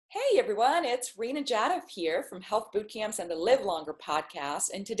Hey everyone, it's Rena Jadov here from Health Boot Camps and the Live Longer podcast.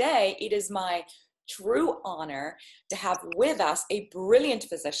 And today it is my true honor to have with us a brilliant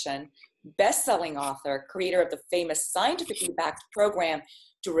physician, best-selling author, creator of the famous scientifically backed program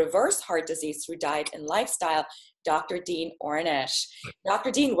to reverse heart disease through diet and lifestyle, Dr. Dean Ornish.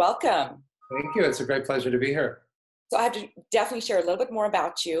 Dr. Dean, welcome. Thank you. It's a great pleasure to be here. So I have to definitely share a little bit more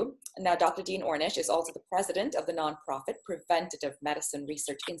about you. Now, Dr. Dean Ornish is also the president of the nonprofit Preventative Medicine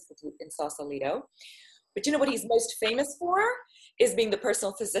Research Institute in Sausalito. But you know what he's most famous for? Is being the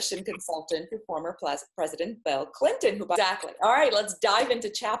personal physician consultant for former President Bill Clinton. Exactly. All right, let's dive into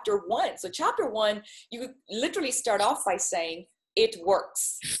chapter 1. So chapter 1, you literally start off by saying, it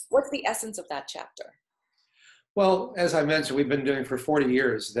works. What's the essence of that chapter? Well, as I mentioned, we've been doing for 40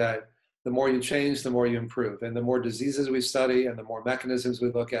 years that the more you change, the more you improve. And the more diseases we study and the more mechanisms we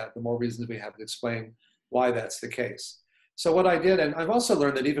look at, the more reasons we have to explain why that's the case. So what I did, and I've also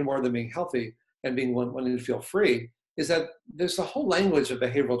learned that even more than being healthy and being wanting to feel free, is that there's the whole language of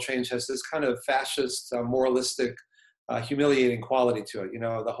behavioral change has this kind of fascist, moralistic, humiliating quality to it. You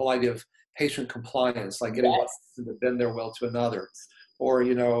know, the whole idea of patient compliance, like getting one person to bend their will to another. Or,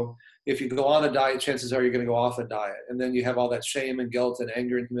 you know, if you go on a diet, chances are you're going to go off a diet. And then you have all that shame and guilt and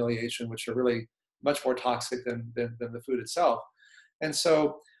anger and humiliation, which are really much more toxic than the food itself. And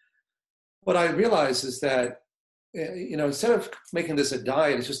so what I realized is that, you know, instead of making this a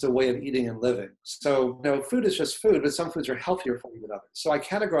diet, it's just a way of eating and living. So, you know, food is just food, but some foods are healthier for you than others. So I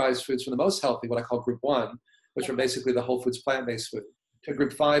categorize foods from the most healthy, what I call group 1, which are basically the whole foods plant-based food, to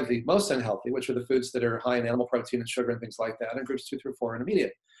group 5, the most unhealthy, which are the foods that are high in animal protein and sugar and things like that, and groups 2 through 4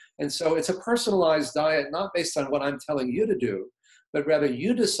 intermediate. And so it's a personalized diet, not based on what I'm telling you to do, but rather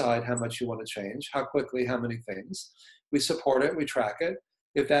you decide how much you want to change, how quickly, how many things. We support it, we track it.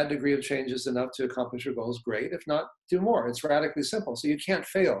 If that degree of change is enough to accomplish your goals, great. If not, do more. It's radically simple. So you can't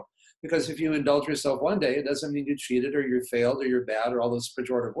fail. Because if you indulge yourself one day, it doesn't mean you cheated or you failed or you're bad or all those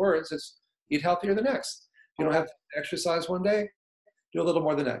pejorative words. It's eat healthier the next. You don't have to exercise one day, do a little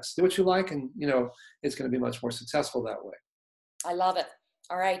more the next. Do what you like, and you know it's going to be much more successful that way. I love it.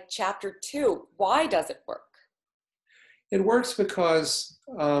 All right, chapter 2. Why does it work? It works because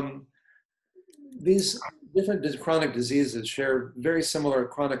these different chronic diseases share very similar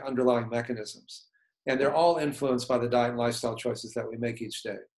chronic underlying mechanisms, and they're all influenced by the diet and lifestyle choices that we make each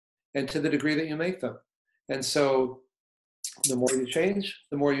day, and to the degree that you make them. And so, the more you change,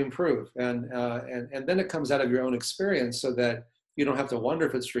 the more you improve, and then it comes out of your own experience, so that you don't have to wonder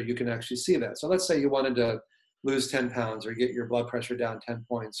if it's true. You can actually see that. So let's say you wanted to lose 10 pounds or get your blood pressure down 10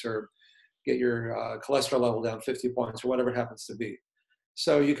 points or get your cholesterol level down 50 points or whatever it happens to be.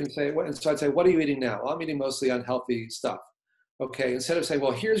 So you can say, and so I'd say, what are you eating now? Well, I'm eating mostly unhealthy stuff. Okay, instead of saying,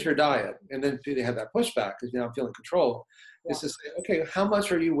 well, here's your diet, and then they have that pushback because I'm feeling control, is to say, okay, how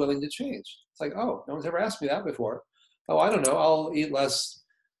much are you willing to change? It's like, oh, no one's ever asked me that before. Oh, I don't know, I'll eat less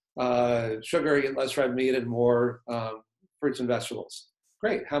sugar, eat less red meat, and more fruits and vegetables.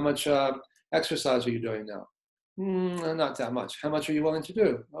 Great. How much exercise are you doing now? Not that much. How much are you willing to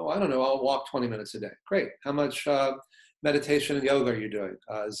do? Oh, I don't know. I'll walk 20 minutes a day. Great. How much meditation and yoga are you doing?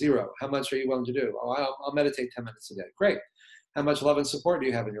 0. How much are you willing to do? Oh, I'll meditate 10 minutes a day. Great. How much love and support do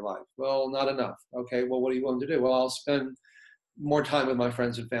you have in your life? Well, not enough. Okay. Well, what are you willing to do? Well, I'll spend more time with my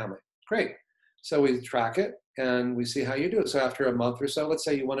friends and family. Great. So we track it and we see how you do it. So after a month or so, let's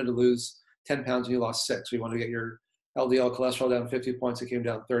say you wanted to lose 10 pounds and you lost 6. So you want to get your LDL cholesterol down 50 points, it came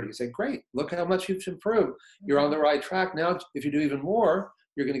down 30. You say, great, look how much you've improved. You're on the right track. Now, if you do even more,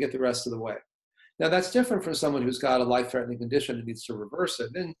 you're going to get the rest of the way. Now, that's different from someone who's got a life-threatening condition and needs to reverse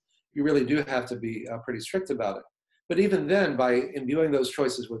it. Then you really do have to be pretty strict about it. But even then, by imbuing those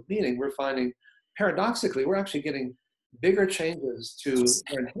choices with meaning, we're finding, paradoxically, we're actually getting bigger changes to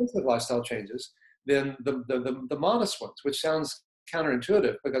more intensive lifestyle changes than the modest ones, which sounds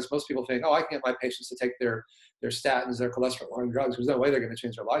counterintuitive because most people think, oh, I can get my patients to take their statins, their cholesterol-lowering drugs. There's no way they're going to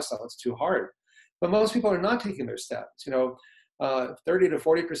change their lifestyle. It's too hard. But most people are not taking their statins. You know, 30 to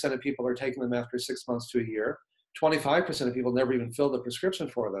 40% of people are taking them after 6 months to a year. 25% of people never even filled a prescription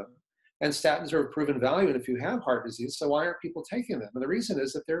for them. And statins are of proven value. And if you have heart disease, so why aren't people taking them? And the reason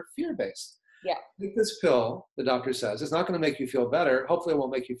is that they're fear-based. Yeah. Take this pill, the doctor says, it's not going to make you feel better. Hopefully it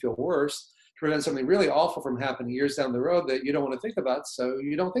won't make you feel worse, to prevent something really awful from happening years down the road that you don't want to think about, so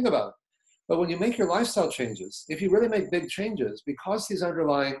you don't think about it. But when you make your lifestyle changes, if you really make big changes, because these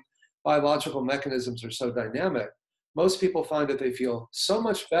underlying biological mechanisms are so dynamic, most people find that they feel so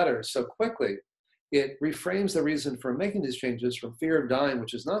much better so quickly, it reframes the reason for making these changes from fear of dying,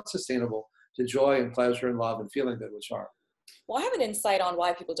 which is not sustainable, to joy and pleasure and love and feeling good, which are. Well, I have an insight on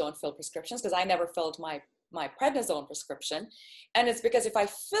why people don't fill prescriptions because I never filled my my prednisone prescription. And it's because if I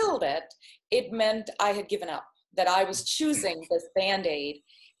filled it, it meant I had given up, that I was choosing this Band-Aid.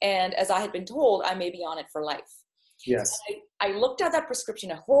 And as I had been told, I may be on it for life. Yes. So I looked at that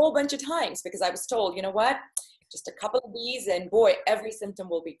prescription a whole bunch of times because I was told, you know what, just a couple of these and boy, every symptom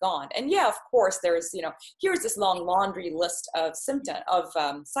will be gone. And yeah, of course, there's, here's this long laundry list of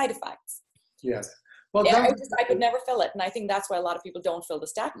side effects. Yes. Well, yeah, I could never fill it. And I think that's why a lot of people don't fill the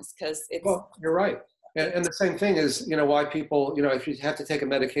statins, because it's... Well, you're right. And the same thing is, why people, if you have to take a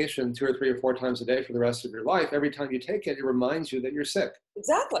medication 2 or 3 or 4 times a day for the rest of your life, every time you take it, it reminds you that you're sick.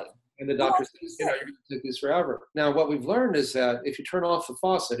 Exactly. And the doctor says, you're going to take these forever. Now, what we've learned is that if you turn off the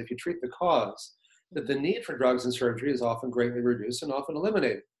faucet, if you treat the cause, that the need for drugs and surgery is often greatly reduced and often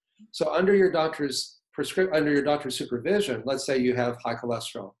eliminated. So under your doctor's supervision, let's say you have high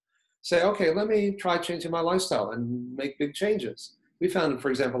cholesterol, say, okay, let me try changing my lifestyle and make big changes. We found, for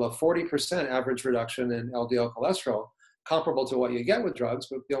example, a 40% average reduction in LDL cholesterol, comparable to what you get with drugs,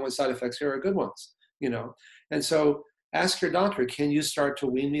 but the only side effects here are good ones, And so ask your doctor, can you start to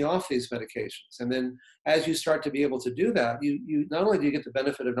wean me off these medications? And then as you start to be able to do that, you not only do you get the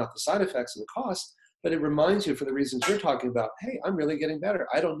benefit of not the side effects and the cost, but it reminds you, for the reasons you're talking about, hey, I'm really getting better.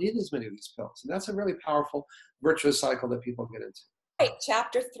 I don't need as many of these pills. And that's a really powerful, virtuous cycle that people get into. Right,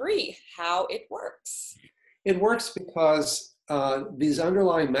 chapter 3, how it works. It works because these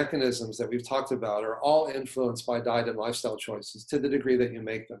underlying mechanisms that we've talked about are all influenced by diet and lifestyle choices to the degree that you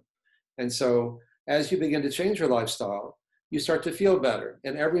make them. And so as you begin to change your lifestyle, you start to feel better.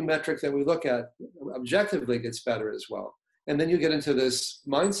 And every metric that we look at objectively gets better as well. And then you get into this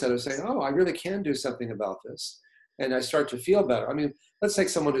mindset of saying, oh, I really can do something about this. And I start to feel better. I mean, let's take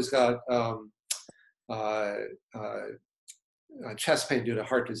someone who's got chest pain due to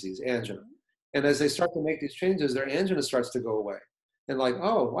heart disease, angina. And as they start to make these changes, their angina starts to go away. And like,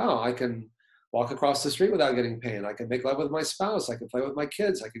 oh, wow, I can walk across the street without getting pain. I can make love with my spouse. I can play with my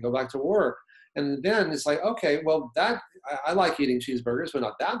kids. I can go back to work. And then it's like, okay, well, I like eating cheeseburgers, but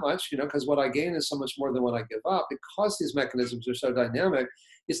not that much, because what I gain is so much more than what I give up. Because these mechanisms are so dynamic,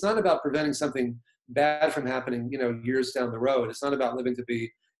 it's not about preventing something bad from happening, years down the road. It's not about living to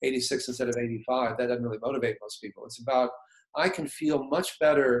be 86 instead of 85. That doesn't really motivate most people. It's about, I can feel much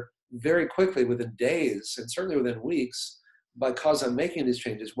better very quickly within days and certainly within weeks because I'm making these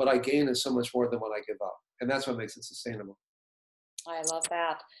changes. What I gain is so much more than what I give up. And that's what makes it sustainable. I love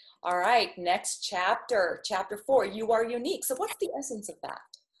that. All right, next chapter, chapter 4, you are unique. So what's the essence of that?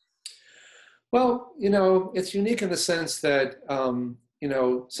 Well, it's unique in the sense that,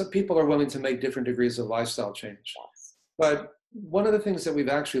 some people are willing to make different degrees of lifestyle change. Yes. But one of the things that we've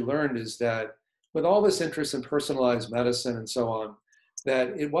actually learned is that with all this interest in personalized medicine and so on, that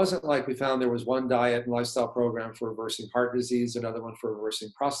it wasn't like we found there was one diet and lifestyle program for reversing heart disease, another one for reversing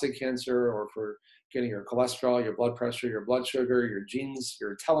prostate cancer, or for getting your cholesterol, your blood pressure, your blood sugar, your genes,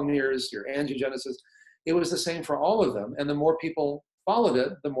 your telomeres, your angiogenesis. It was the same for all of them. And the more people followed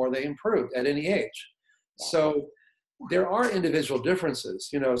it, the more they improved at any age. So there are individual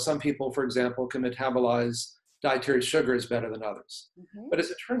differences. Some people, for example, can metabolize dietary sugars better than others. Mm-hmm. But as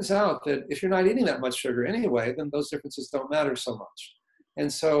it turns out that if you're not eating that much sugar anyway, then those differences don't matter so much.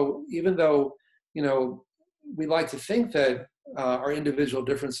 And so even though, we like to think that our individual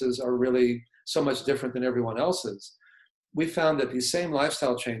differences are really so much different than everyone else's, we found that these same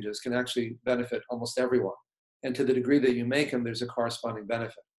lifestyle changes can actually benefit almost everyone. And to the degree that you make them, there's a corresponding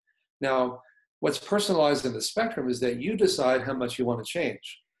benefit. Now, what's personalized in the spectrum is that you decide how much you want to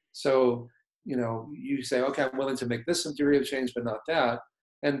change. So, you say, okay, I'm willing to make this degree of change, but not that.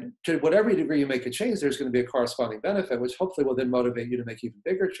 And to whatever degree you make a change, there's going to be a corresponding benefit, which hopefully will then motivate you to make even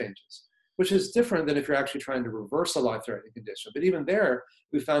bigger changes, which is different than if you're actually trying to reverse a life-threatening condition. But even there,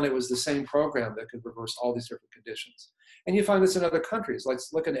 we found it was the same program that could reverse all these different conditions. And you find this in other countries. Let's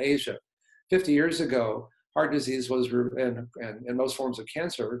look in Asia. 50 years ago, heart disease was, and most forms of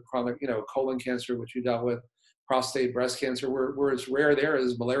cancer, chronic, colon cancer, which you dealt with, prostate, breast cancer, were as rare there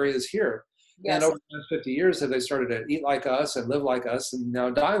as malaria is here. Yes. And over the last 50 years, they started to eat like us and live like us and now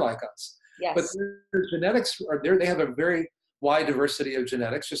die like us. Yes. But their genetics are there. They have a very wide diversity of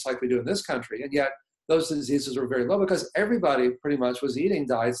genetics, just like we do in this country. And yet those diseases were very low because everybody pretty much was eating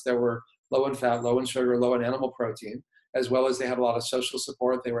diets that were low in fat, low in sugar, low in animal protein, as well as they had a lot of social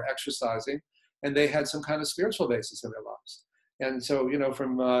support. They were exercising and they had some kind of spiritual basis in their lives. And so,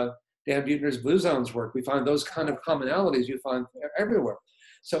 from Dan Buettner's Blue Zones work, we find those kind of commonalities you find everywhere.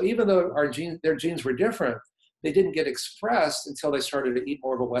 So even though their genes were different, they didn't get expressed until they started to eat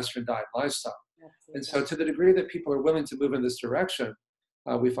more of a Western diet and lifestyle. Absolutely. And so to the degree that people are willing to move in this direction,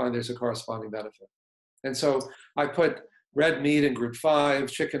 we find there's a corresponding benefit. And so I put red meat in group 5,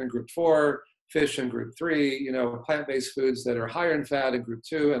 chicken in group 4, fish in group 3, plant-based foods that are higher in fat in group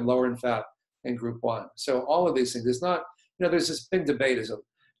 2 and lower in fat in group 1. So all of these things, it's not, there's this big debate,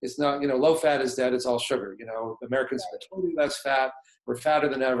 it's not, low fat is dead, it's all sugar. Americans are totally less fat, we're fatter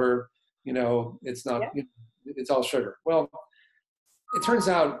than ever, it's not, it's all sugar. Well, it turns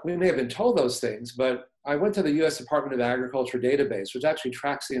out we may have been told those things, but I went to the US Department of Agriculture database, which actually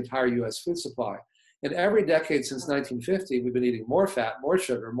tracks the entire US food supply. And every decade since 1950, we've been eating more fat, more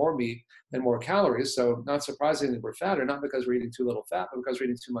sugar, more meat, and more calories. So not surprisingly, we're fatter, not because we're eating too little fat, but because we're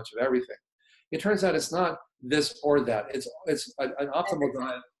eating too much of everything. It turns out it's not this or that. It's an optimal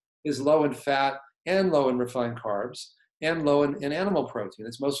diet is low in fat and low in refined carbs and low in animal protein.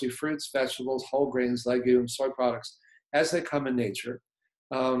 It's mostly fruits, vegetables, whole grains, legumes, soy products as they come in nature.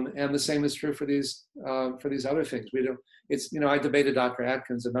 And the same is true for these other things. We don't. It's I debated Dr.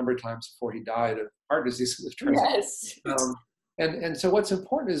 Atkins a number of times before he died of heart disease. It turns out. And so what's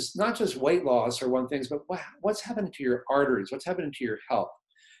important is not just weight loss or one thing, but what's happening to your arteries, what's happening to your health.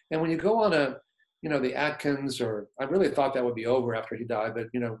 And when you go on the Atkins, or I really thought that would be over after he died, but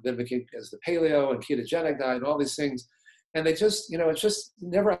then became as the paleo and ketogenic diet and all these things, and they just it's just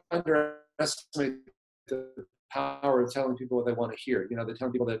never underestimate the power of telling people what they want to hear. They're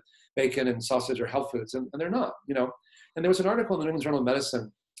telling people that bacon and sausage are health foods, and they're not. And there was an article in the New England Journal of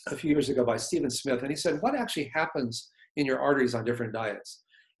Medicine a few years ago by Stephen Smith, and he said, what actually happens in your arteries on different diets?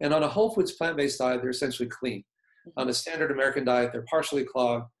 And on a whole foods plant-based diet, they're essentially clean. On a standard American diet, they're partially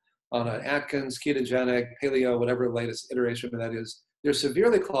clogged. On an Atkins, ketogenic, paleo, whatever the latest iteration of that is, they're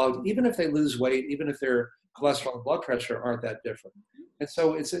severely clogged, even if they lose weight, even if their cholesterol and blood pressure aren't that different. And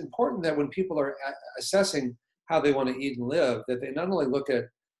so it's important that when people are assessing how they want to eat and live, that they not only look at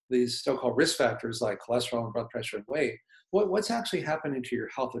these so-called risk factors like cholesterol and blood pressure and weight, what's actually happening to your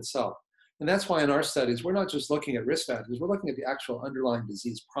health itself. And that's why in our studies, we're not just looking at risk factors, we're looking at the actual underlying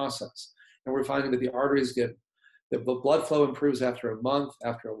disease process. And we're finding that the arteries the blood flow improves after a month,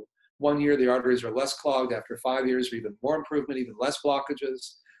 after 1 year, the arteries are less clogged, after 5 years, or even more improvement, even less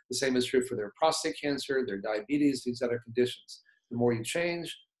blockages. The same is true for their prostate cancer, their diabetes, these other conditions. The more you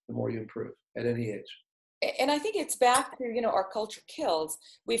change, the more you improve at any age. And I think it's back to, our culture kills.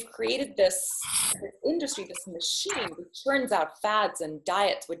 We've created this industry, this machine that churns out fads and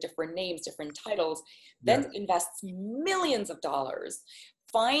diets with different names, different titles, then invests millions of dollars,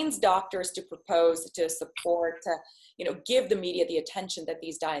 finds doctors to propose, to support, to, give the media the attention that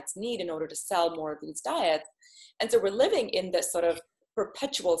these diets need in order to sell more of these diets. And so we're living in this sort of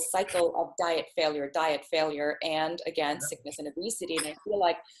perpetual cycle of diet failure, and again, sickness and obesity. And I feel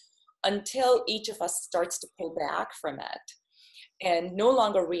like until each of us starts to pull back from it and no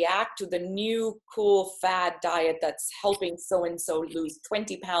longer react to the new cool fad diet that's helping so-and-so lose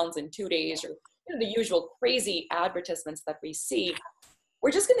 20 pounds in 2 days, or the usual crazy advertisements that we see,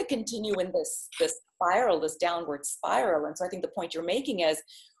 we're just going to continue in this spiral, this downward spiral. And so I think the point you're making is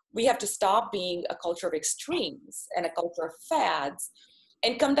we have to stop being a culture of extremes and a culture of fads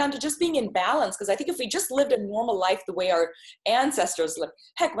and come down to just being in balance. Because I think if we just lived a normal life the way our ancestors lived,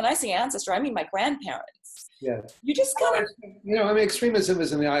 heck, when I say ancestor, I mean my grandparents. Yeah. You just kind of... extremism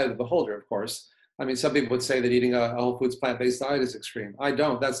is in the eye of the beholder, of course. Some people would say that eating a whole foods plant-based diet is extreme. I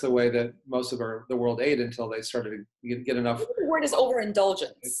don't. That's the way that most of the world ate until they started to get enough. The word is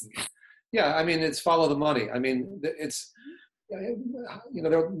overindulgence. Yeah, it's follow the money. It's...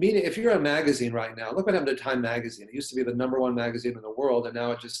 if you're a magazine right now, look what happened to Time magazine. It used to be the #1 magazine in the world, and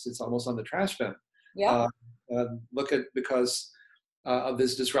now it's almost on the trash bin. Yeah. Because of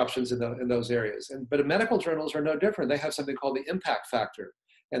these disruptions in those areas. But medical journals are no different. They have something called the impact factor,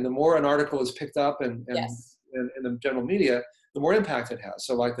 and the more an article is picked up in the general media, the more impact it has.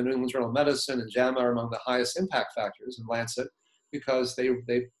 So, like the New England Journal of Medicine and JAMA are among the highest impact factors, and Lancet, because they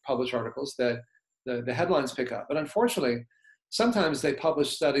publish articles that the headlines pick up. But unfortunately, sometimes they publish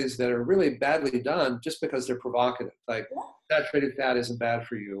studies that are really badly done just because they're provocative, like saturated fat isn't bad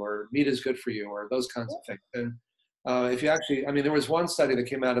for you, or meat is good for you, or those kinds of things. And if you actually, there was one study that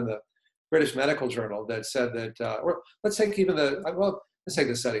came out in the British Medical Journal that said that, let's take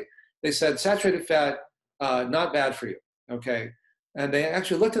this study. They said saturated fat, not bad for you, okay? And they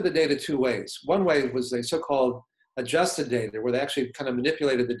actually looked at the data 2 ways. One way was the so-called adjusted data, where they actually kind of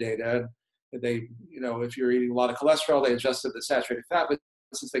manipulated the data. They, if you're eating a lot of cholesterol, they adjusted the saturated fat, but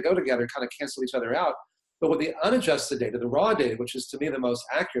since they go together, kind of cancel each other out. But with the unadjusted data, the raw data, which is to me the most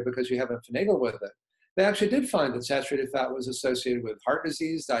accurate because you haven't finagled with it, they actually did find that saturated fat was associated with heart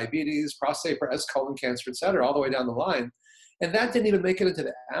disease, diabetes, prostate, breast, colon cancer, et cetera, all the way down the line. And that didn't even make it into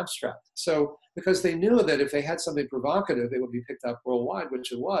the abstract. So because they knew that if they had something provocative, it would be picked up worldwide,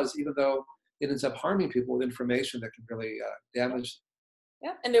 which it was, even though it ends up harming people with information that can really damage them.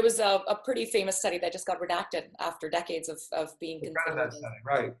 Yeah, and there was a pretty famous study that just got redacted after decades of being considered. That study,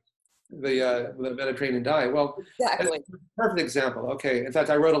 right? The Mediterranean diet. Well, that's Exactly. a perfect example. Okay, in fact,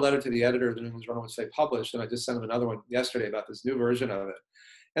 I wrote a letter to the editor of the New England Journal, which they published, and I just sent them another one yesterday about this new version of it.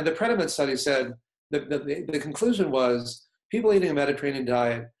 And the Prediment study said that the conclusion was people eating a Mediterranean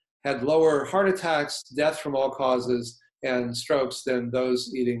diet had lower heart attacks, death from all causes, and strokes than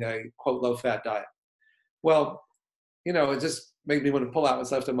those eating a, quote, low-fat diet. Well, it just made me want to pull out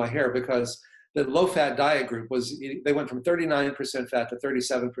what's left of my hair, because the low-fat diet group they went from 39% fat to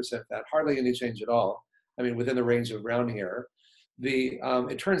 37% fat, hardly any change at all. I mean, within the range of rounding error.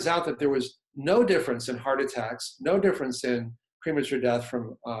 It turns out that there was no difference in heart attacks, no difference in premature death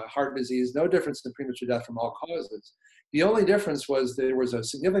from heart disease, no difference in premature death from all causes. The only difference was there was a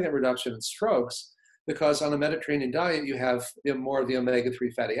significant reduction in strokes, because on a Mediterranean diet, you have more of the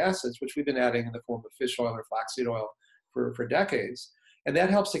omega-3 fatty acids, which we've been adding in the form of fish oil or flaxseed oil for decades. And that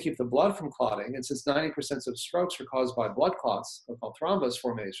helps to keep the blood from clotting. And since 90% of strokes are caused by blood clots, called thrombus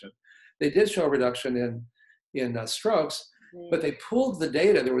formation, they did show a reduction in strokes, but they pooled the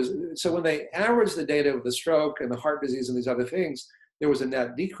data. So when they averaged the data of the stroke and the heart disease and these other things, there was a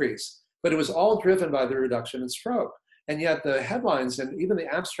net decrease. But it was all driven by the reduction in stroke. And yet the headlines and even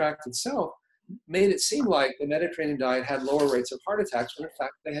the abstract itself made it seem like the Mediterranean diet had lower rates of heart attacks, when in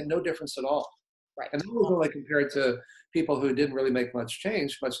fact they had no difference at all. Right. And that was only compared to people who didn't really make much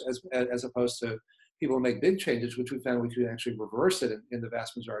change, much as opposed to people who make big changes, which we found we could actually reverse it in the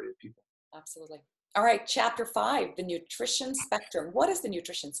vast majority of people. Absolutely. All right, chapter 5, the nutrition spectrum. What is the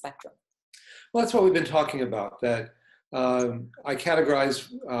nutrition spectrum? Well, that's what we've been talking about, that I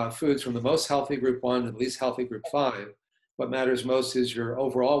categorize foods from the most healthy group 1 to the least healthy group 5. What matters most is your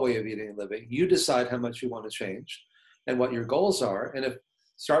overall way of eating and living. You decide how much you want to change and what your goals are. And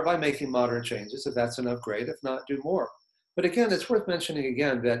start by making moderate changes. If that's enough, great. If not, do more. But again, it's worth mentioning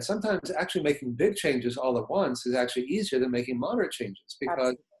again that sometimes actually making big changes all at once is actually easier than making moderate changes,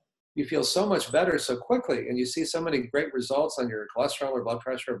 because you feel so much better so quickly, and you see so many great results on your cholesterol or blood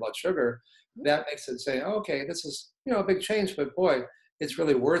pressure or blood sugar. That makes it say, oh, okay, this is a big change, but boy, it's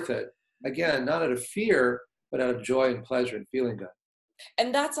really worth it. Again, not out of fear, but out of joy and pleasure and feeling good.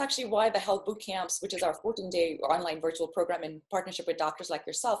 And that's actually why the Health Boot Camps, which is our 14-day online virtual program in partnership with doctors like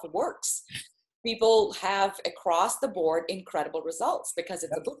yourself, it works. People have across the board incredible results because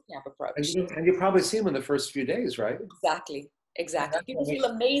it's a boot camp approach. And you probably see them in the first few days, right? Exactly. People feel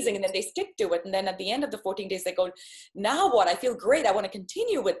amazing, and then they stick to it. And then at the end of the 14 days, they go, now what? I feel great. I want to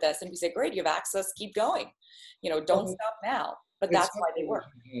continue with this. And we say, great, you have access. Keep going. Don't stop now. But that's why they work.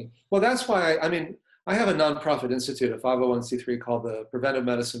 Well, that's why, I have a nonprofit institute, a 501c3 called the Preventive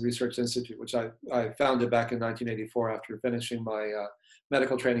Medicine Research Institute, which I founded back in 1984 after finishing my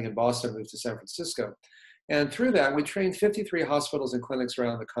medical training in Boston, moved to San Francisco. And through that, we trained 53 hospitals and clinics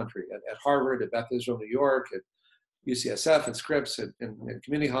around the country, at Harvard, at Beth Israel, New York, at UCSF, at Scripps, at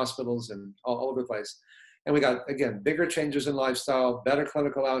community hospitals, and all over the place. And we got, again, bigger changes in lifestyle, better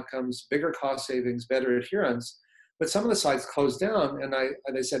clinical outcomes, bigger cost savings, better adherence. But some of the sites closed down, and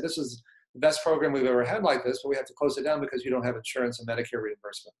they said, this is the best program we've ever had like this, but we have to close it down because you don't have insurance and Medicare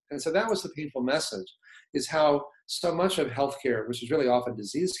reimbursement. And so that was the painful message, is how so much of healthcare, which is really often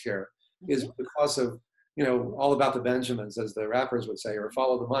disease care, is because of, all about the Benjamins, as the rappers would say, or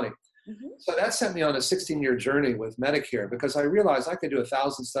follow the money. So that sent me on a 16-year journey with Medicare, because I realized I could do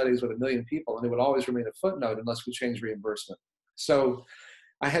 1,000 studies with 1 million people, and it would always remain a footnote unless we changed reimbursement. So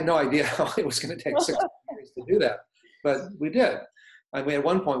I had no idea how it was going to take 16 years to do that, but we did. At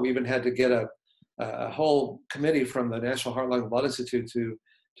one point, we even had to get a whole committee from the National Heart, Lung, and Blood Institute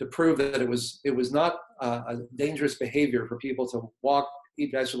to prove that it was not a dangerous behavior for people to walk,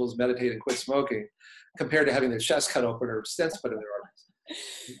 eat vegetables, meditate, and quit smoking, compared to having their chest cut open or stents put in their arteries.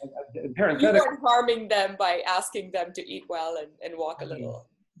 You weren't harming them by asking them to eat well and walk a little.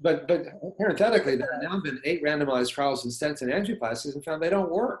 But parenthetically, there have now been 8 randomized trials in stents and angioplasties, and found they don't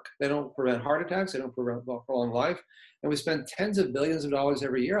work. They don't prevent heart attacks. They don't prevent prolonged life. And we spend tens of billions of dollars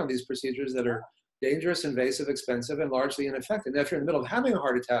every year on these procedures that are dangerous, invasive, expensive, and largely ineffective. Now, if you're in the middle of having a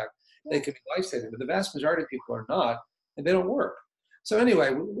heart attack, they can be life-saving, but the vast majority of people are not, and they don't work. So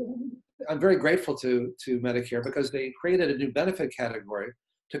anyway, I'm very grateful to Medicare, because they created a new benefit category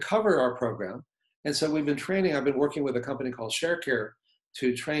to cover our program. And so I've been working with a company called ShareCare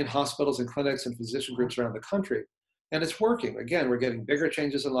to train hospitals and clinics and physician groups around the country. And it's working. Again, we're getting bigger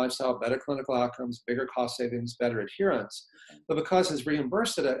changes in lifestyle, better clinical outcomes, bigger cost savings, better adherence. But because it's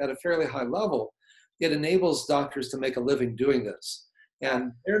reimbursed at a fairly high level, it enables doctors to make a living doing this.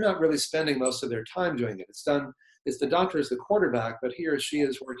 And they're not really spending most of their time doing it. It's the doctor is the quarterback, but he or she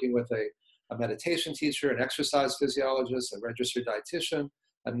is working with a meditation teacher, an exercise physiologist, a registered dietitian,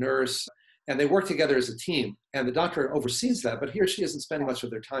 a nurse, and they work together as a team. And the doctor oversees that, but he or she isn't spending much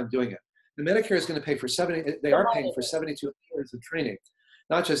of their time doing it. The Medicare is going to pay for they are paying for 72 hours of training,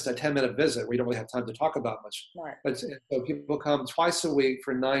 not just a 10-minute visit where you don't really have time to talk about much. Right. But so people come twice a week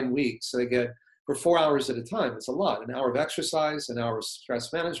for 9 weeks. So they get for 4 hours at a time. It's a lot. An hour of exercise, an hour of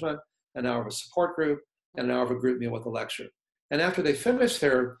stress management, an hour of a support group, and an hour of a group meal with a lecture. And after they finish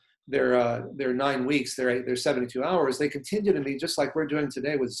their 9 weeks, their 72 hours, they continue to meet just like we're doing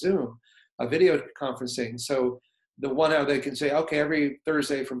today with Zoom, video conferencing. So the 1 hour they can say, okay, every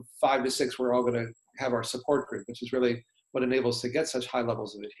Thursday from 5 to 6, we're all going to have our support group, which is really what enables us to get such high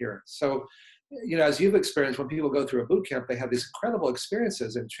levels of adherence. So, you know, as you've experienced, when people go through a boot camp, they have these incredible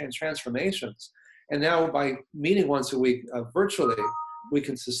experiences and transformations. And now by meeting once a week virtually, we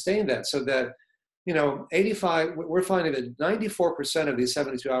can sustain that so that, you know, we're finding that 94% of these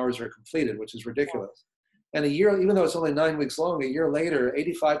 72 hours are completed, which is ridiculous. And a year, even though it's only 9 weeks long, a year later,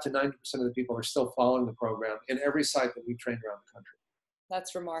 85 to 90% of the people are still following the program in every site that we've trained around the country.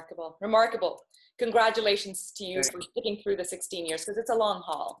 That's remarkable. Remarkable. Congratulations to you for sticking through the 16 years, because it's a long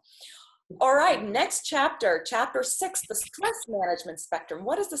haul. All right, next chapter, chapter 6, the stress management spectrum.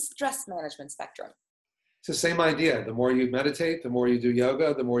 What is the stress management spectrum? It's the same idea. The more you meditate, the more you do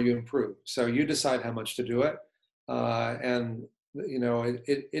yoga, the more you improve. So you decide how much to do it. And, you know,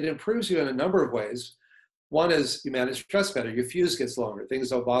 it improves you in a number of ways. One is you manage stress better. Your fuse gets longer. Things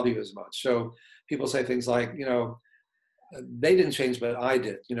don't bother you as much. So people say things like, you know, they didn't change, but I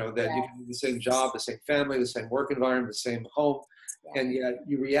did. You know, that you can do the same job, the same family, the same work environment, the same home, and yet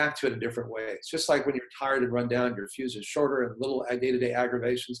you react to it in different ways. Just like when you're tired and run down, your fuse is shorter, and little day-to-day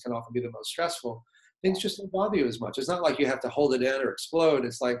aggravations can often be the most stressful. Things just don't bother you as much. It's not like you have to hold it in or explode.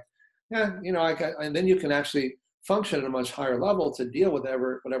 It's like, yeah, you know, and then you can actually function at a much higher level to deal with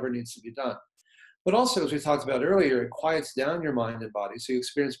whatever needs to be done. But also, as we talked about earlier, it quiets down your mind and body, so you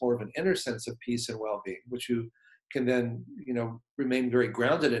experience more of an inner sense of peace and well-being, which you can then, you know, remain very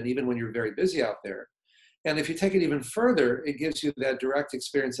grounded in, even when you're very busy out there. And if you take it even further, it gives you that direct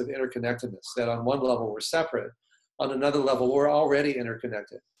experience of interconnectedness, that on one level we're separate, on another level we're already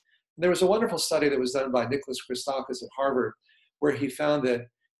interconnected. And there was a wonderful study that was done by Nicholas Christakis at Harvard, where he found that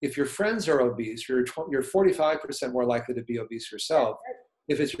if your friends are obese, you're 45% more likely to be obese yourself.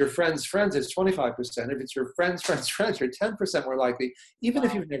 If it's your friends' friends, it's 25%. If it's your friends' friends' friends, you're 10% more likely, even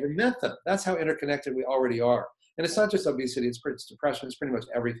if you've never met them. That's how interconnected we already are. And it's not just obesity, it's depression, it's pretty much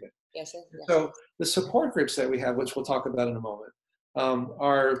everything. Yes, yes. So the support groups that we have, which we'll talk about in a moment,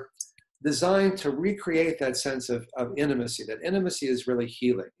 are designed to recreate that sense of intimacy. That intimacy is really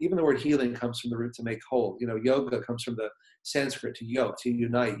healing. Even the word healing comes from the root to make whole. You know, yoga comes from the Sanskrit to yoke, to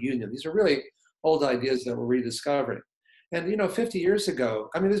unite, union. These are really old ideas that we're rediscovering. And, you know, 50 years ago,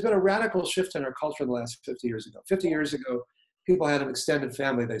 I mean, there's been a radical shift in our culture in the last 50 years ago. 50 years ago, people had an extended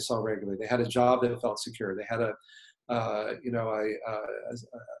family they saw regularly. They had a job that felt secure. They had a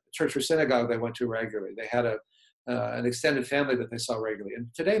church or synagogue they went to regularly. They had an extended family that they saw regularly. And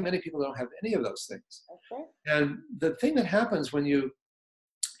today, many people don't have any of those things. Okay. And the thing that happens when you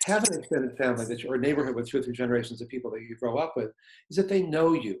have an extended family or a neighborhood with 2 or 3 generations of people that you grow up with is that they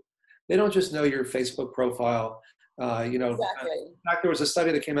know you. They don't just know your Facebook profile. You know, exactly. In fact, there was a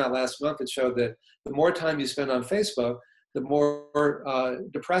study that came out last month that showed that the more time you spend on Facebook, the more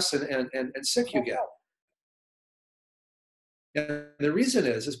depressed and sick you get. And the reason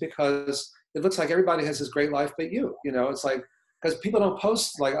is because it looks like everybody has this great life but you. You know, it's like, because people don't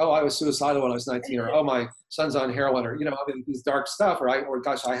post like, oh, I was suicidal when I was 19, or oh, my son's on heroin, or, you know, these dark stuff, or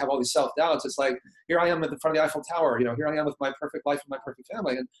gosh, I have all these self-doubts. It's like, here I am at the front of the Eiffel Tower, you know, here I am with my perfect life and my perfect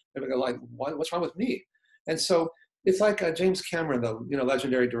family. And they're like, what's wrong with me? And so it's like James Cameron, the, you know,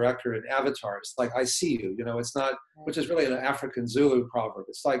 legendary director in Avatar. It's like, I see you, you know, it's not, which is really an African Zulu proverb.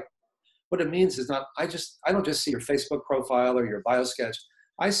 It's like, what it means is not, I don't just see your Facebook profile or your bio sketch.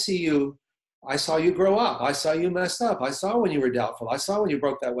 I see you. I saw you grow up. I saw you messed up. I saw when you were doubtful. I saw when you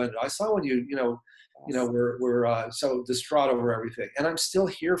broke that window. I saw when you were so distraught over everything. And I'm still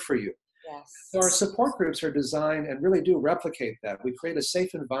here for you. Yes. So our support groups are designed and really do replicate that. We create a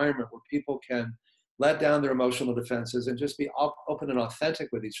safe environment where people can let down their emotional defenses and just be open and authentic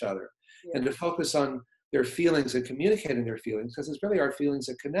with each other, and to focus on their feelings and communicating their feelings, because it's really our feelings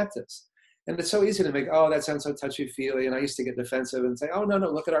that connect us. And it's so easy to make, oh, that sounds so touchy-feely. And I used to get defensive and say, oh, no,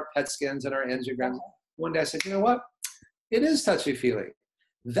 look at our PET scans and our angiograms. One day I said, you know what? It is touchy-feely.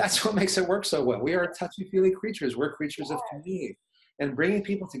 That's what makes it work so well. We are touchy-feely creatures. We're creatures of community. And bringing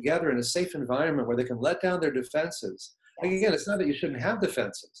people together in a safe environment where they can let down their defenses. Like, again, it's not that you shouldn't have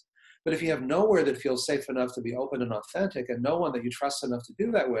defenses, But if you have nowhere that feels safe enough to be open and authentic, and no one that you trust enough to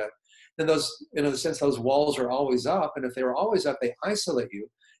do that with, then those, in a sense, those walls are always up. And if they were always up, they isolate you.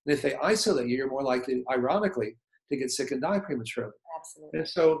 And if they isolate you, you're more likely, ironically, to get sick and die prematurely. Absolutely. And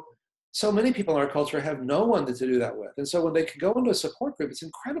so many people in our culture have no one to do that with. And so when they can go into a support group, it's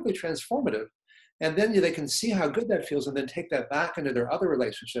incredibly transformative. And then they can see how good that feels and then take that back into their other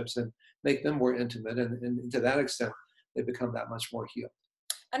relationships and make them more intimate. And to that extent, they become that much more healed.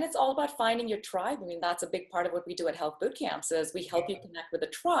 And it's all about finding your tribe. I mean, that's a big part of what we do at Health Boot Camps is we help you connect with a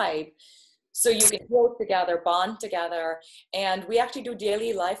tribe so you can heal together, bond together. And we actually do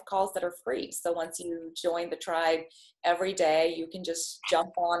daily life calls that are free. So once you join the tribe every day, you can just jump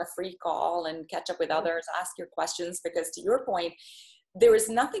on a free call and catch up with others, ask your questions, because to your point, there is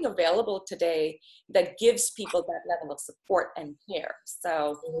nothing available today that gives people that level of support and care.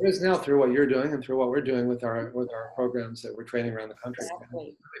 So there is now through what you're doing and through what we're doing with our programs that we're training around the country.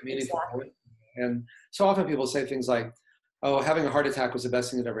 Exactly. And so often people say things like, "Oh, having a heart attack was the best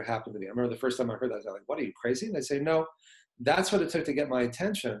thing that ever happened to me." I remember the first time I heard that, I was like, "What, are you crazy?" And they say, "No, that's what it took to get my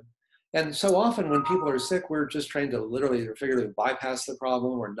attention." And so often when people are sick, we're just trained to literally or figuratively bypass the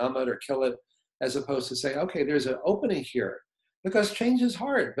problem or numb it or kill it, as opposed to say, okay, there's an opening here. Because change is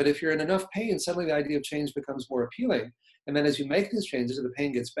hard, but if you're in enough pain, suddenly the idea of change becomes more appealing. And then as you make these changes, the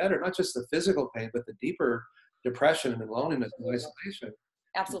pain gets better, not just the physical pain, but the deeper depression and loneliness and isolation.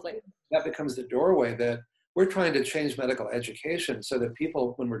 Absolutely. That becomes the doorway that we're trying to change medical education so that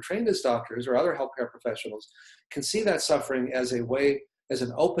people, when we're trained as doctors or other healthcare professionals, can see that suffering as a way, as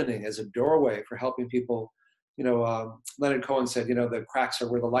an opening, as a doorway for helping people. Leonard Cohen said, the cracks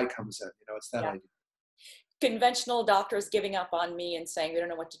are where the light comes in. It's that idea. Conventional doctors giving up on me and saying, we don't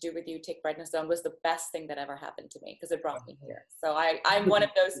know what to do with you, take prednisone, was the best thing that ever happened to me because it brought me here. So I'm one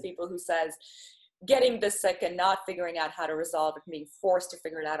of those people who says getting this sick and not figuring out how to resolve it, being forced to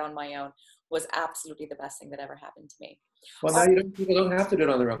figure it out on my own was absolutely the best thing that ever happened to me. Well, now people don't have to do it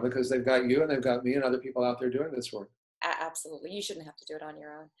on their own because they've got you and they've got me and other people out there doing this work. Absolutely. You shouldn't have to do it on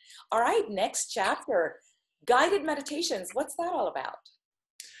your own. All right, next chapter, guided meditations. What's that all about?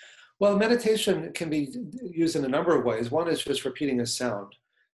 Well, meditation can be used in a number of ways. One is just repeating a sound.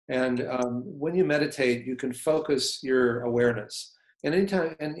 And when you meditate, you can focus your awareness. And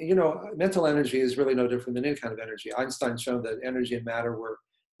anytime, mental energy is really no different than any kind of energy. Einstein showed that energy and matter were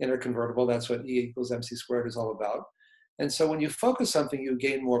interconvertible. That's what E=mc² is all about. And so when you focus something, you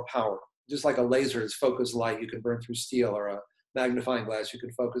gain more power. Just like a laser is focused light, you can burn through steel, or a magnifying glass, you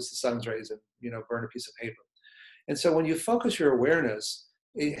can focus the sun's rays and burn a piece of paper. And so when you focus your awareness,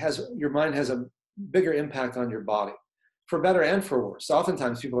 your mind has a bigger impact on your body, for better and for worse. So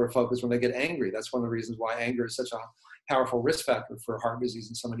oftentimes people are focused when they get angry. That's one of the reasons why anger is such a powerful risk factor for heart disease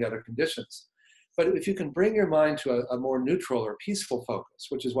and so many other conditions. But if you can bring your mind to a more neutral or peaceful focus,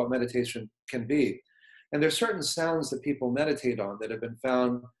 which is what meditation can be, and there's certain sounds that people meditate on that have been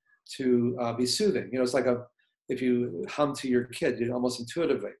found to be soothing. It's like if you hum to your kid, almost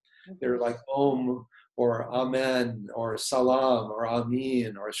intuitively. They're like Om, or Amen, or Salam, or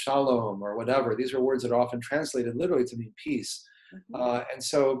Amin, or Shalom, or whatever. These are words that are often translated literally to mean peace. And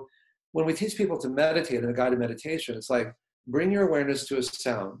so when we teach people to meditate in a guided meditation, it's like, bring your awareness to a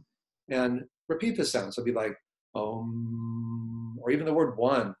sound and repeat the sound. So it'd be like Om, or even the word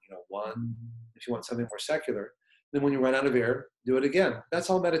one, one, if you want something more secular. Then when you run out of air, do it again. That's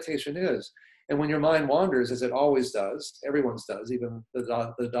all meditation is. And when your mind wanders, as it always does, everyone's does, even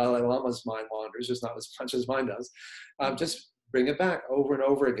the Dalai Lama's mind wanders, just not as much as mine does, just bring it back over and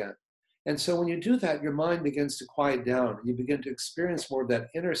over again. And so when you do that, your mind begins to quiet down, and you begin to experience more of that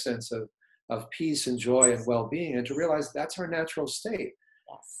inner sense of peace and joy and well-being, and to realize that's our natural state.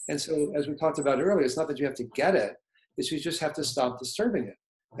 Yes. And so, as we talked about earlier, it's not that you have to get it, it's you just have to stop disturbing it.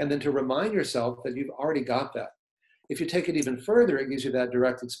 And then to remind yourself that you've already got that. If you take it even further, it gives you that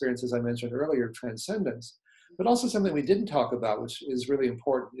direct experience, as I mentioned earlier, of transcendence. But also something we didn't talk about, which is really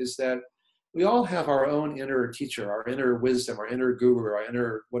important, is that we all have our own inner teacher, our inner wisdom, our inner guru, our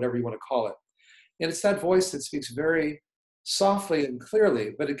inner whatever you want to call it. And it's that voice that speaks very softly and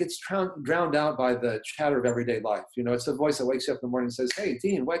clearly, but it gets drowned out by the chatter of everyday life. It's the voice that wakes you up in the morning and says, "Hey,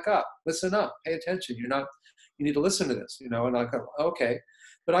 Dean, wake up, listen up, pay attention. You need to listen to this," and I go, okay.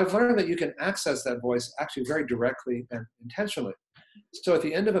 But I've learned that you can access that voice actually very directly and intentionally. So at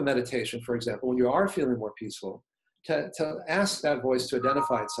the end of a meditation, for example, when you are feeling more peaceful, to ask that voice to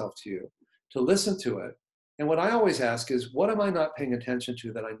identify itself to you, to listen to it. And what I always ask is, what am I not paying attention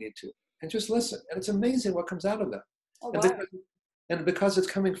to that I need to? And just listen. And it's amazing what comes out of that. Oh, wow. And because it's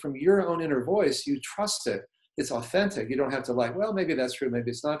coming from your own inner voice, you trust it. It's authentic. You don't have to well, maybe that's true, maybe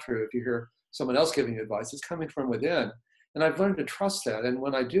it's not true. If you hear someone else giving you advice, it's coming from within. And I've learned to trust that. And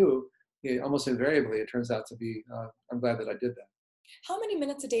when I do, almost invariably, it turns out to be, I'm glad that I did that. How many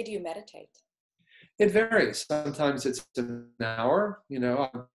minutes a day do you meditate? It varies. Sometimes it's an hour.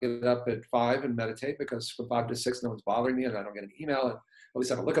 I'll get up at 5 and meditate because from 5 to 6, no one's bothering me and I don't get an email. And at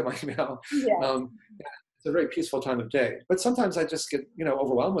least I don't look at my email. Yeah. It's a very peaceful time of day. But sometimes I just get,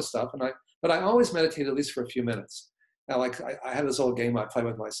 overwhelmed with stuff. But I always meditate at least for a few minutes. Now, like I have this old game I play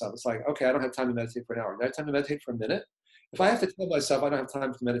with myself. It's like, okay, I don't have time to meditate for an hour. Do I have time to meditate for a minute? If I have to tell myself I don't have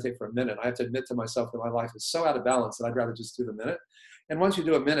time to meditate for a minute, I have to admit to myself that my life is so out of balance that I'd rather just do the minute. And once you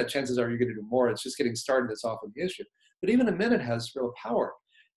do a minute, chances are you're going to do more. It's just getting started that's often the issue. But even a minute has real power.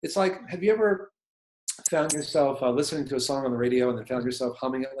 It's like, have you ever found yourself listening to a song on the radio and then found yourself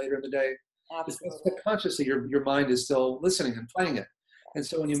humming it later in the day? Absolutely. It's subconsciously your mind is still listening and playing it. And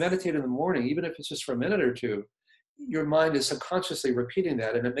so when you meditate in the morning, even if it's just for a minute or two, your mind is subconsciously repeating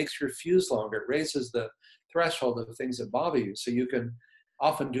that, and it makes your fuse longer. It raises the threshold of things that bother you, so you can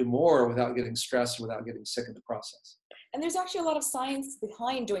often do more without getting stressed, without getting sick in the process. And there's actually a lot of science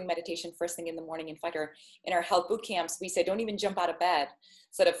behind doing meditation first thing in the morning. In fact, in our health boot camps, we say don't even jump out of bed.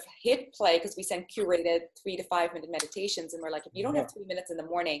 Sort of hit play, because we send curated 3 to 5 minute meditations, and we're like, if you don't have 3 minutes in the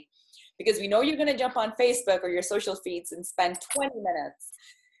morning, because we know you're going to jump on Facebook or your social feeds and spend 20 minutes.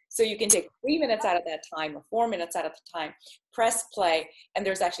 So you can take 3 minutes out of that time or 4 minutes out of the time, press play. And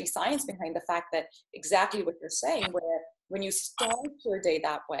there's actually science behind the fact that exactly what you're saying, where when you start your day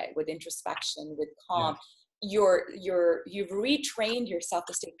that way with introspection, with calm, you've retrained yourself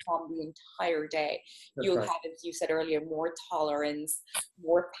to stay calm the entire day. That's You'll right. have, as you said earlier, more tolerance,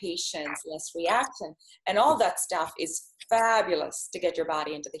 more patience, less reaction. And all that stuff is fabulous to get your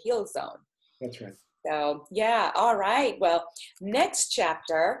body into the heal zone. That's right. So yeah, all right. Well, next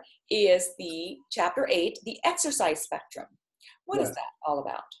chapter is the chapter 8, the exercise spectrum. What is that all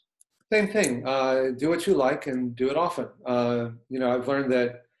about? Same thing. Do what you like and do it often. I've learned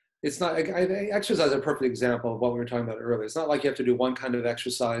that it's not, exercise is a perfect example of what we were talking about earlier. It's not like you have to do one kind of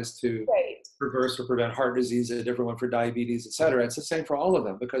exercise to reverse or prevent heart disease, a different one for diabetes, et cetera. It's the same for all of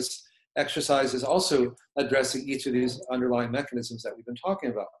them, because exercise is also addressing each of these underlying mechanisms that we've been talking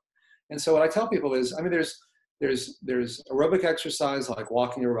about. And so what I tell people is, there's aerobic exercise like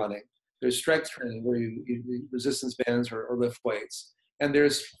walking or running. There's strength training where you resistance bands or lift weights. And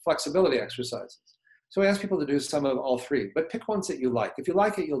there's flexibility exercises. So I ask people to do some of all three, but pick ones that you like. If you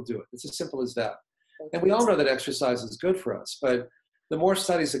like it, you'll do it. It's as simple as that. And we all know that exercise is good for us, but the more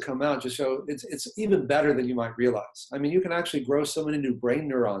studies that come out just show it's even better than you might realize. I mean, you can actually grow so many new brain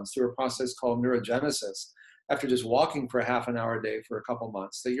neurons through a process called neurogenesis after just walking for half an hour a day for a couple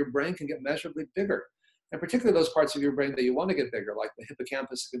months, that your brain can get measurably bigger. And particularly those parts of your brain that you want to get bigger, like the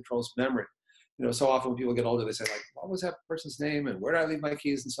hippocampus that controls memory. So often when people get older, they say, like, what was that person's name and where did I leave my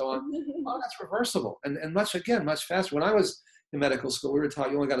keys and so on. Oh, that's reversible. And much faster. When I was in medical school, we were taught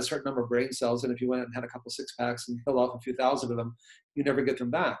you only got a certain number of brain cells, and if you went and had a couple 6-packs and killed off a few thousand of them, you never get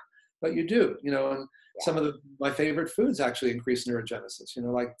them back. But you do, and some of my favorite foods actually increase neurogenesis,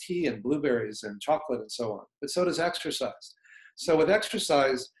 like tea and blueberries and chocolate and so on. But so does exercise. So with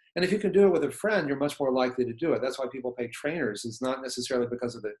exercise, and if you can do it with a friend, you're much more likely to do it. That's why people pay trainers. It's not necessarily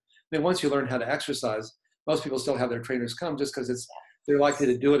because of it. I mean, once you learn how to exercise, most people still have their trainers come just because they're likely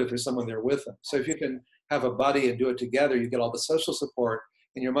to do it if there's someone there with them. So if you can have a buddy and do it together, you get all the social support,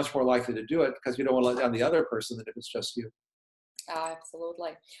 and you're much more likely to do it because you don't want to let down the other person than if it's just you.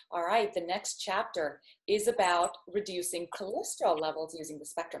 Absolutely. All right. The next chapter is about reducing cholesterol levels using the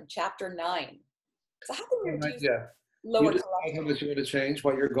spectrum. Chapter 9. So how can we reduce lower cholesterol? How much you want to change,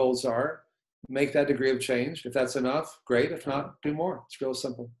 what your goals are, make that degree of change. If that's enough, great. If not, do more. It's real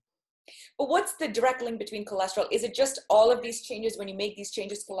simple. But what's the direct link between cholesterol? Is it just all of these changes, when you make these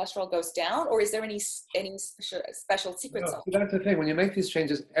changes, cholesterol goes down, or is there any special secret sauce? No, that's the thing. When you make these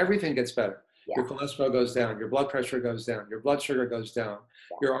changes, everything gets better. Your cholesterol goes down, your blood pressure goes down, your blood sugar goes down,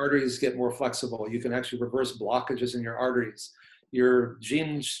 your arteries get more flexible. You can actually reverse blockages in your arteries. Your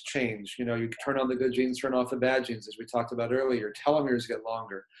genes change. You turn on the good genes, turn off the bad genes, as we talked about earlier. Your telomeres get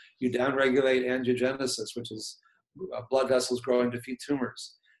longer. You downregulate angiogenesis, which is blood vessels growing to feed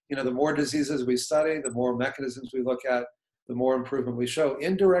tumors. The more diseases we study, the more mechanisms we look at, the more improvement we show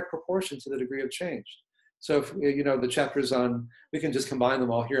in direct proportion to the degree of change. So if, the chapters on, we can just combine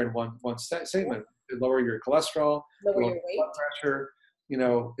them all here in one statement. Lower your cholesterol, lower your blood pressure,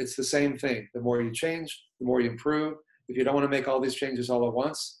 it's the same thing. The more you change, the more you improve. If you don't want to make all these changes all at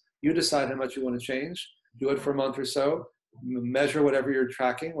once, you decide how much you want to change, do it for a month or so, measure whatever you're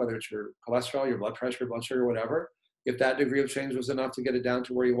tracking, whether it's your cholesterol, your blood pressure, blood sugar, whatever. If that degree of change was enough to get it down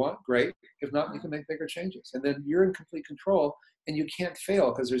to where you want, great. If not, you can make bigger changes. And then you're in complete control, and you can't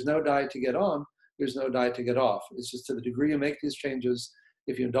fail because there's no diet to get on there's no diet to get off. It's just to the degree you make these changes.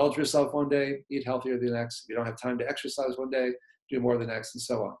 If you indulge yourself one day, eat healthier the next. If you don't have time to exercise one day, do more the next, and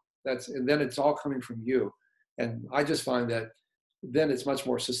so on. And then it's all coming from you. And I just find that then it's much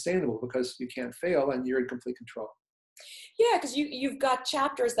more sustainable because you can't fail and you're in complete control. Yeah, because you've got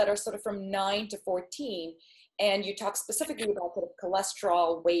chapters that are sort of from 9 to 14, and you talk specifically about sort of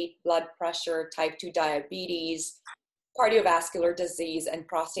cholesterol, weight, blood pressure, type 2 diabetes, cardiovascular disease, and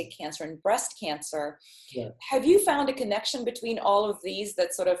prostate cancer and breast cancer. Yeah. Have you found a connection between all of these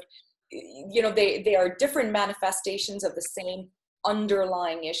that sort of, they are different manifestations of the same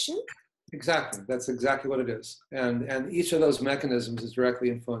underlying issue? Exactly. That's exactly what it is. And each of those mechanisms is directly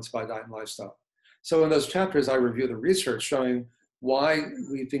influenced by diet and lifestyle. So in those chapters, I review the research showing why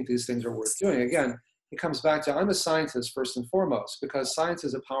we think these things are worth doing. Again, it comes back to I'm a scientist first and foremost, because science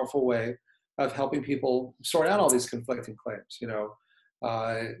is a powerful way of helping people sort out all these conflicting claims.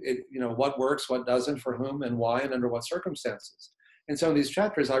 What works, what doesn't, for whom, and why, and under what circumstances. And so in these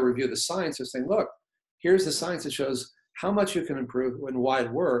chapters, I review the science of saying, look, here's the science that shows how much you can improve and why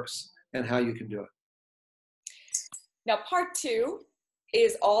it works and how you can do it. Now, part 2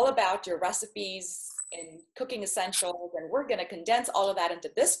 is all about your recipes and cooking essentials, and we're going to condense all of that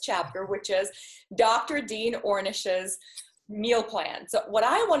into this chapter, which is Dr. Dean Ornish's meal plan. So what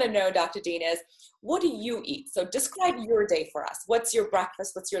I want to know, Dr. Dean, is what do you eat? So describe your day for us. What's your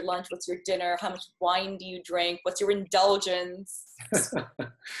breakfast? What's your lunch? What's your dinner? How much wine do you drink? What's your indulgence?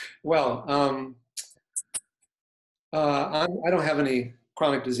 Well, I don't have any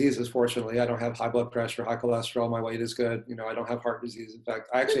chronic diseases, fortunately. I don't have high blood pressure, high cholesterol. My weight is good. I don't have heart disease. In fact,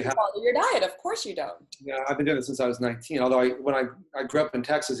 I actually have. Follow your diet. Of course you don't. Yeah, I've been doing it since I was 19. Although when I grew up in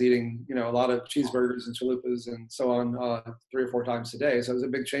Texas eating, a lot of cheeseburgers and chalupas and so on 3 or 4 times a day. So it was a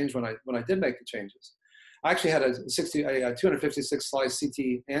big change when I did make the changes. I actually had a 256 slice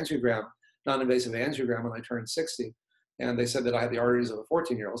CT angiogram, non-invasive angiogram, when I turned 60. And they said that I had the arteries of a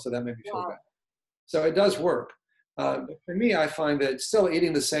 14-year-old. So that made me feel bad. So it does work. But for me, I find that still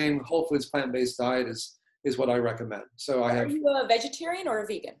eating the same whole foods plant-based diet is what I recommend. So Are you a vegetarian or a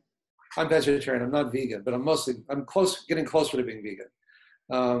vegan? I'm vegetarian. I'm not vegan, but I'm getting closer to being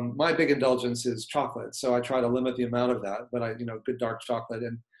vegan. My big indulgence is chocolate, so I try to limit the amount of that. But good dark chocolate,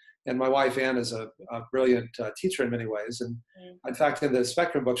 and my wife Ann is a brilliant teacher in many ways. And in fact, in the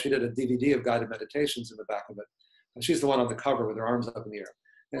Spectrum book, she did a DVD of guided meditations in the back of it. And she's the one on the cover with her arms up in the air.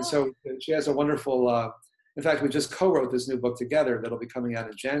 And so she has a wonderful. In fact, we just co-wrote this new book together that'll be coming out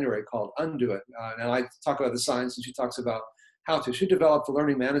in January called Undo It. And I talk about the science and she talks about how to. She developed a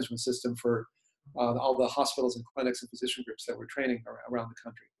learning management system for all the hospitals and clinics and physician groups that we're training around the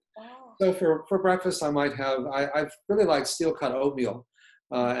country. Wow. So for breakfast, I might have, I really like steel cut oatmeal.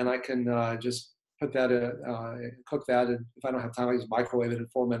 And I can just put that, cook that. And if I don't have time, I just microwave it in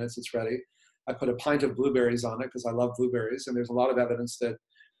 4 minutes, it's ready. I put a pint of blueberries on it because I love blueberries. And there's a lot of evidence that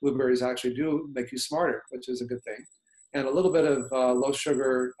blueberries actually do make you smarter, which is a good thing. And a little bit of low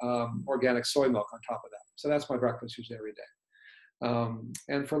sugar organic soy milk on top of that. So that's my breakfast usually every day.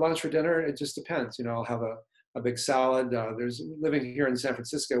 And for lunch or dinner, it just depends. I'll have a big salad. Living here in San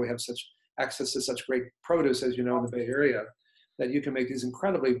Francisco, we have such access to such great produce, as you know, in the Bay Area, that you can make these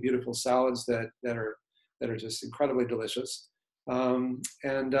incredibly beautiful salads that are just incredibly delicious. And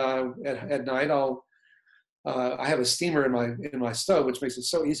at night, I have a steamer in my stove, which makes it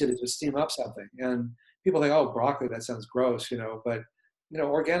so easy to just steam up something. And people think, oh, broccoli, that sounds gross, but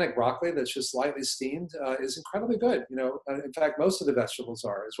organic broccoli that's just slightly steamed is incredibly good. In fact, most of the vegetables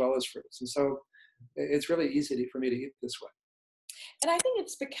are, as well as fruits. And so it's really easy for me to eat this way. And I think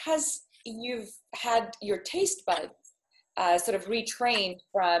it's because you've had your taste buds sort of retrained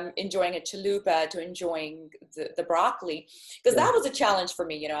from enjoying a chalupa to enjoying the broccoli, because that was a challenge for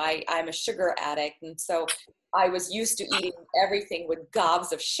me. I'm a sugar addict, and so I was used to eating everything with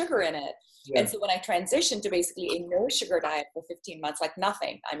gobs of sugar in it. And so when I transitioned to basically a no sugar diet for 15 months, like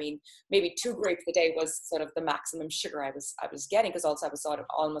nothing, I mean, maybe 2 grapes a day was sort of the maximum sugar I was getting, because also I was sort of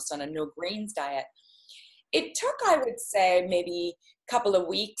almost on a no grains diet. It took, I would say, maybe a couple of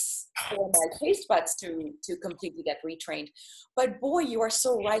weeks for my taste buds to completely get retrained. But boy, you are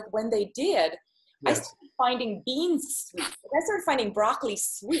so right. When they did, I started finding beans sweet. I started finding broccoli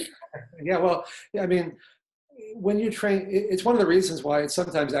sweet. Yeah, well, I mean, when you train, it's one of the reasons why it's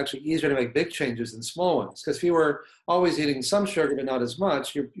sometimes actually easier to make big changes than small ones. Because if you were always eating some sugar but not as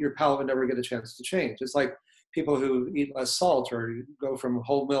much, your palate would never get a chance to change. It's like people who eat less salt or go from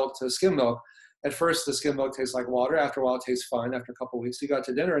whole milk to skim milk. At first, the skim milk tastes like water. After a while, it tastes fine. After a couple of weeks, you got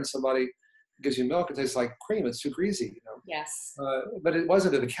to dinner and somebody gives you milk, it tastes like cream. It's too greasy. Yes. But it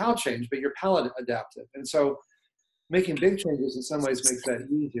wasn't that the cow changed, but your palate adapted. And so making big changes in some ways makes that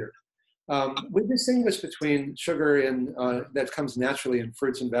easier. We distinguish between sugar that comes naturally in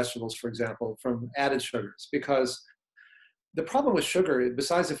fruits and vegetables, for example, from added sugars, because the problem with sugar,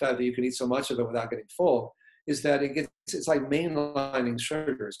 besides the fact that you can eat so much of it without getting full, is that it's like mainlining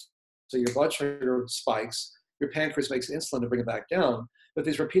sugars. So your blood sugar spikes, your pancreas makes insulin to bring it back down, but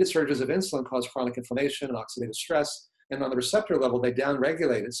these repeated surges of insulin cause chronic inflammation and oxidative stress, and on the receptor level, they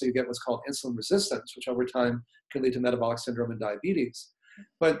downregulate it, so you get what's called insulin resistance, which over time can lead to metabolic syndrome and diabetes.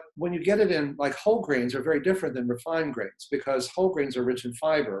 But when you get it in, like whole grains are very different than refined grains, because whole grains are rich in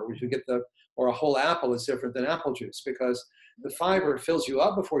fiber, which you get or a whole apple is different than apple juice, because the fiber fills you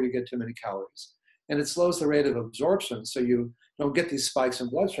up before you get too many calories. And it slows the rate of absorption, so you don't get these spikes in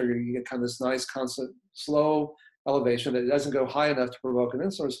blood sugar. You get kind of this nice, constant, slow elevation that it doesn't go high enough to provoke an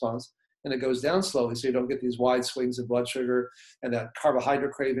insulin response, and it goes down slowly, so you don't get these wide swings in blood sugar and that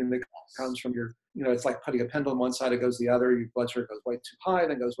carbohydrate craving that comes from it's like putting a pendulum one side, it goes the other, your blood sugar goes way too high,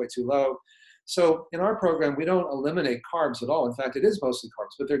 then goes way too low. So in our program, we don't eliminate carbs at all. In fact, it is mostly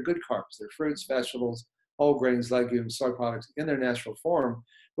carbs, but they're good carbs. They're fruits, vegetables, whole grains, legumes, soy products in their natural form,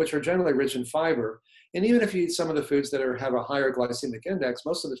 which are generally rich in fiber. And even if you eat some of the foods that have a higher glycemic index,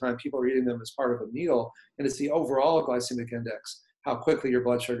 most of the time people are eating them as part of a meal, and it's the overall glycemic index, how quickly your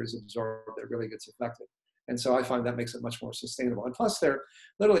blood sugar is absorbed, that really gets affected. And so I find that makes it much more sustainable. And plus, there are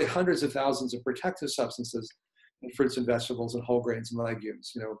literally hundreds of thousands of protective substances in fruits and vegetables and whole grains and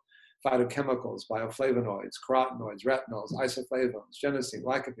legumes, phytochemicals, bioflavonoids, carotenoids, retinols, isoflavones, genistein,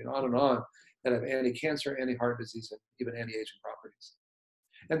 lycopene, on and on, that have anti-cancer, anti-heart disease, and even anti-aging properties.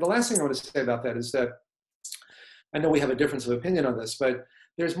 And the last thing I want to say about that is that I know we have a difference of opinion on this, but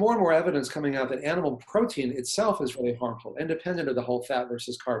there's more and more evidence coming out that animal protein itself is really harmful, independent of the whole fat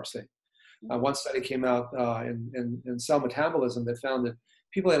versus carbs thing. One study came out in Cell Metabolism that found that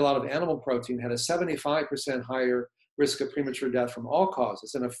people who had a lot of animal protein had a 75% higher risk of premature death from all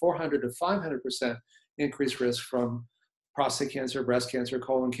causes, and a 400 to 500% increased risk from prostate cancer, breast cancer,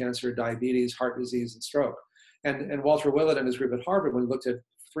 colon cancer, diabetes, heart disease, and stroke. And Walter Willett and his group at Harvard, when he looked at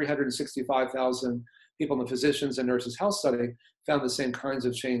 365,000 people in the Physicians and Nurses Health Study, found the same kinds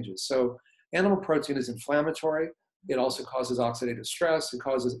of changes. So animal protein is inflammatory. It also causes oxidative stress. It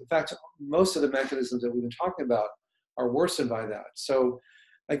causes, in fact, most of the mechanisms that we've been talking about are worsened by that. So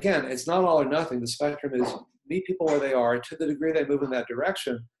again, it's not all or nothing. The spectrum is meet people where they are. To the degree they move in that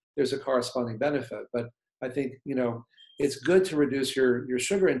direction, there's a corresponding benefit. But I think, it's good to reduce your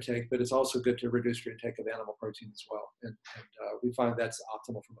sugar intake, but it's also good to reduce your intake of animal protein as well. And we find that's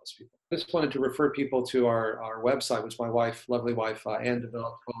optimal for most people. I just wanted to refer people to our website, which my wife, lovely wife, Ann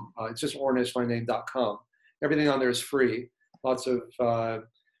developed. It's just ornishmyname.com. Everything on there is free. Lots of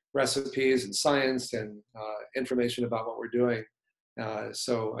recipes and science and information about what we're doing.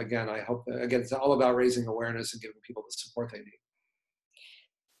 So again, I hope, it's all about raising awareness and giving people the support they need.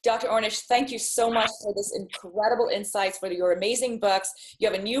 Dr. Ornish, thank you so much for this incredible insights, for your amazing books. You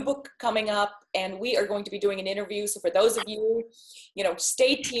have a new book coming up, and we are going to be doing an interview. So for those of you,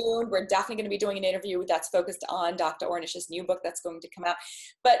 stay tuned. We're definitely going to be doing an interview that's focused on Dr. Ornish's new book that's going to come out.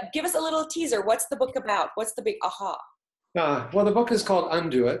 But give us a little teaser. What's the book about? What's the big aha? Well, the book is called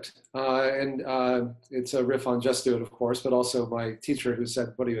Undo It, and it's a riff on Just Do It, of course, but also my teacher who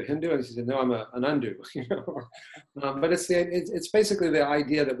said, "What are you, a Hindu?" And he said, "No, I'm an undo." But it's basically the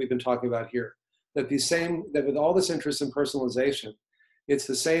idea that we've been talking about here, that with all this interest in personalization, it's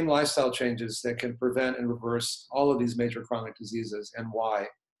the same lifestyle changes that can prevent and reverse all of these major chronic diseases, and why,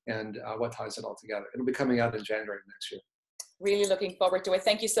 and what ties it all together. It'll be coming out in January next year. Really looking forward to it.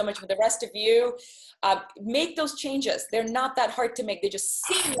 Thank you so much. For the rest of you, make those changes. They're not that hard to make. They just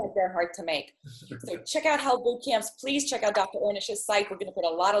seem like they're hard to make. So check out Health Boot Camps. Please check out Dr. Ornish's site. We're going to put a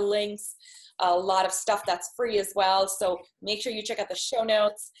lot of links, a lot of stuff that's free as well. So make sure you check out the show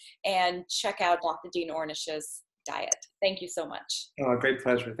notes and check out Dr. Dean Ornish's diet. Thank you so much. Great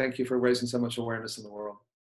pleasure. Thank you for raising so much awareness in the world.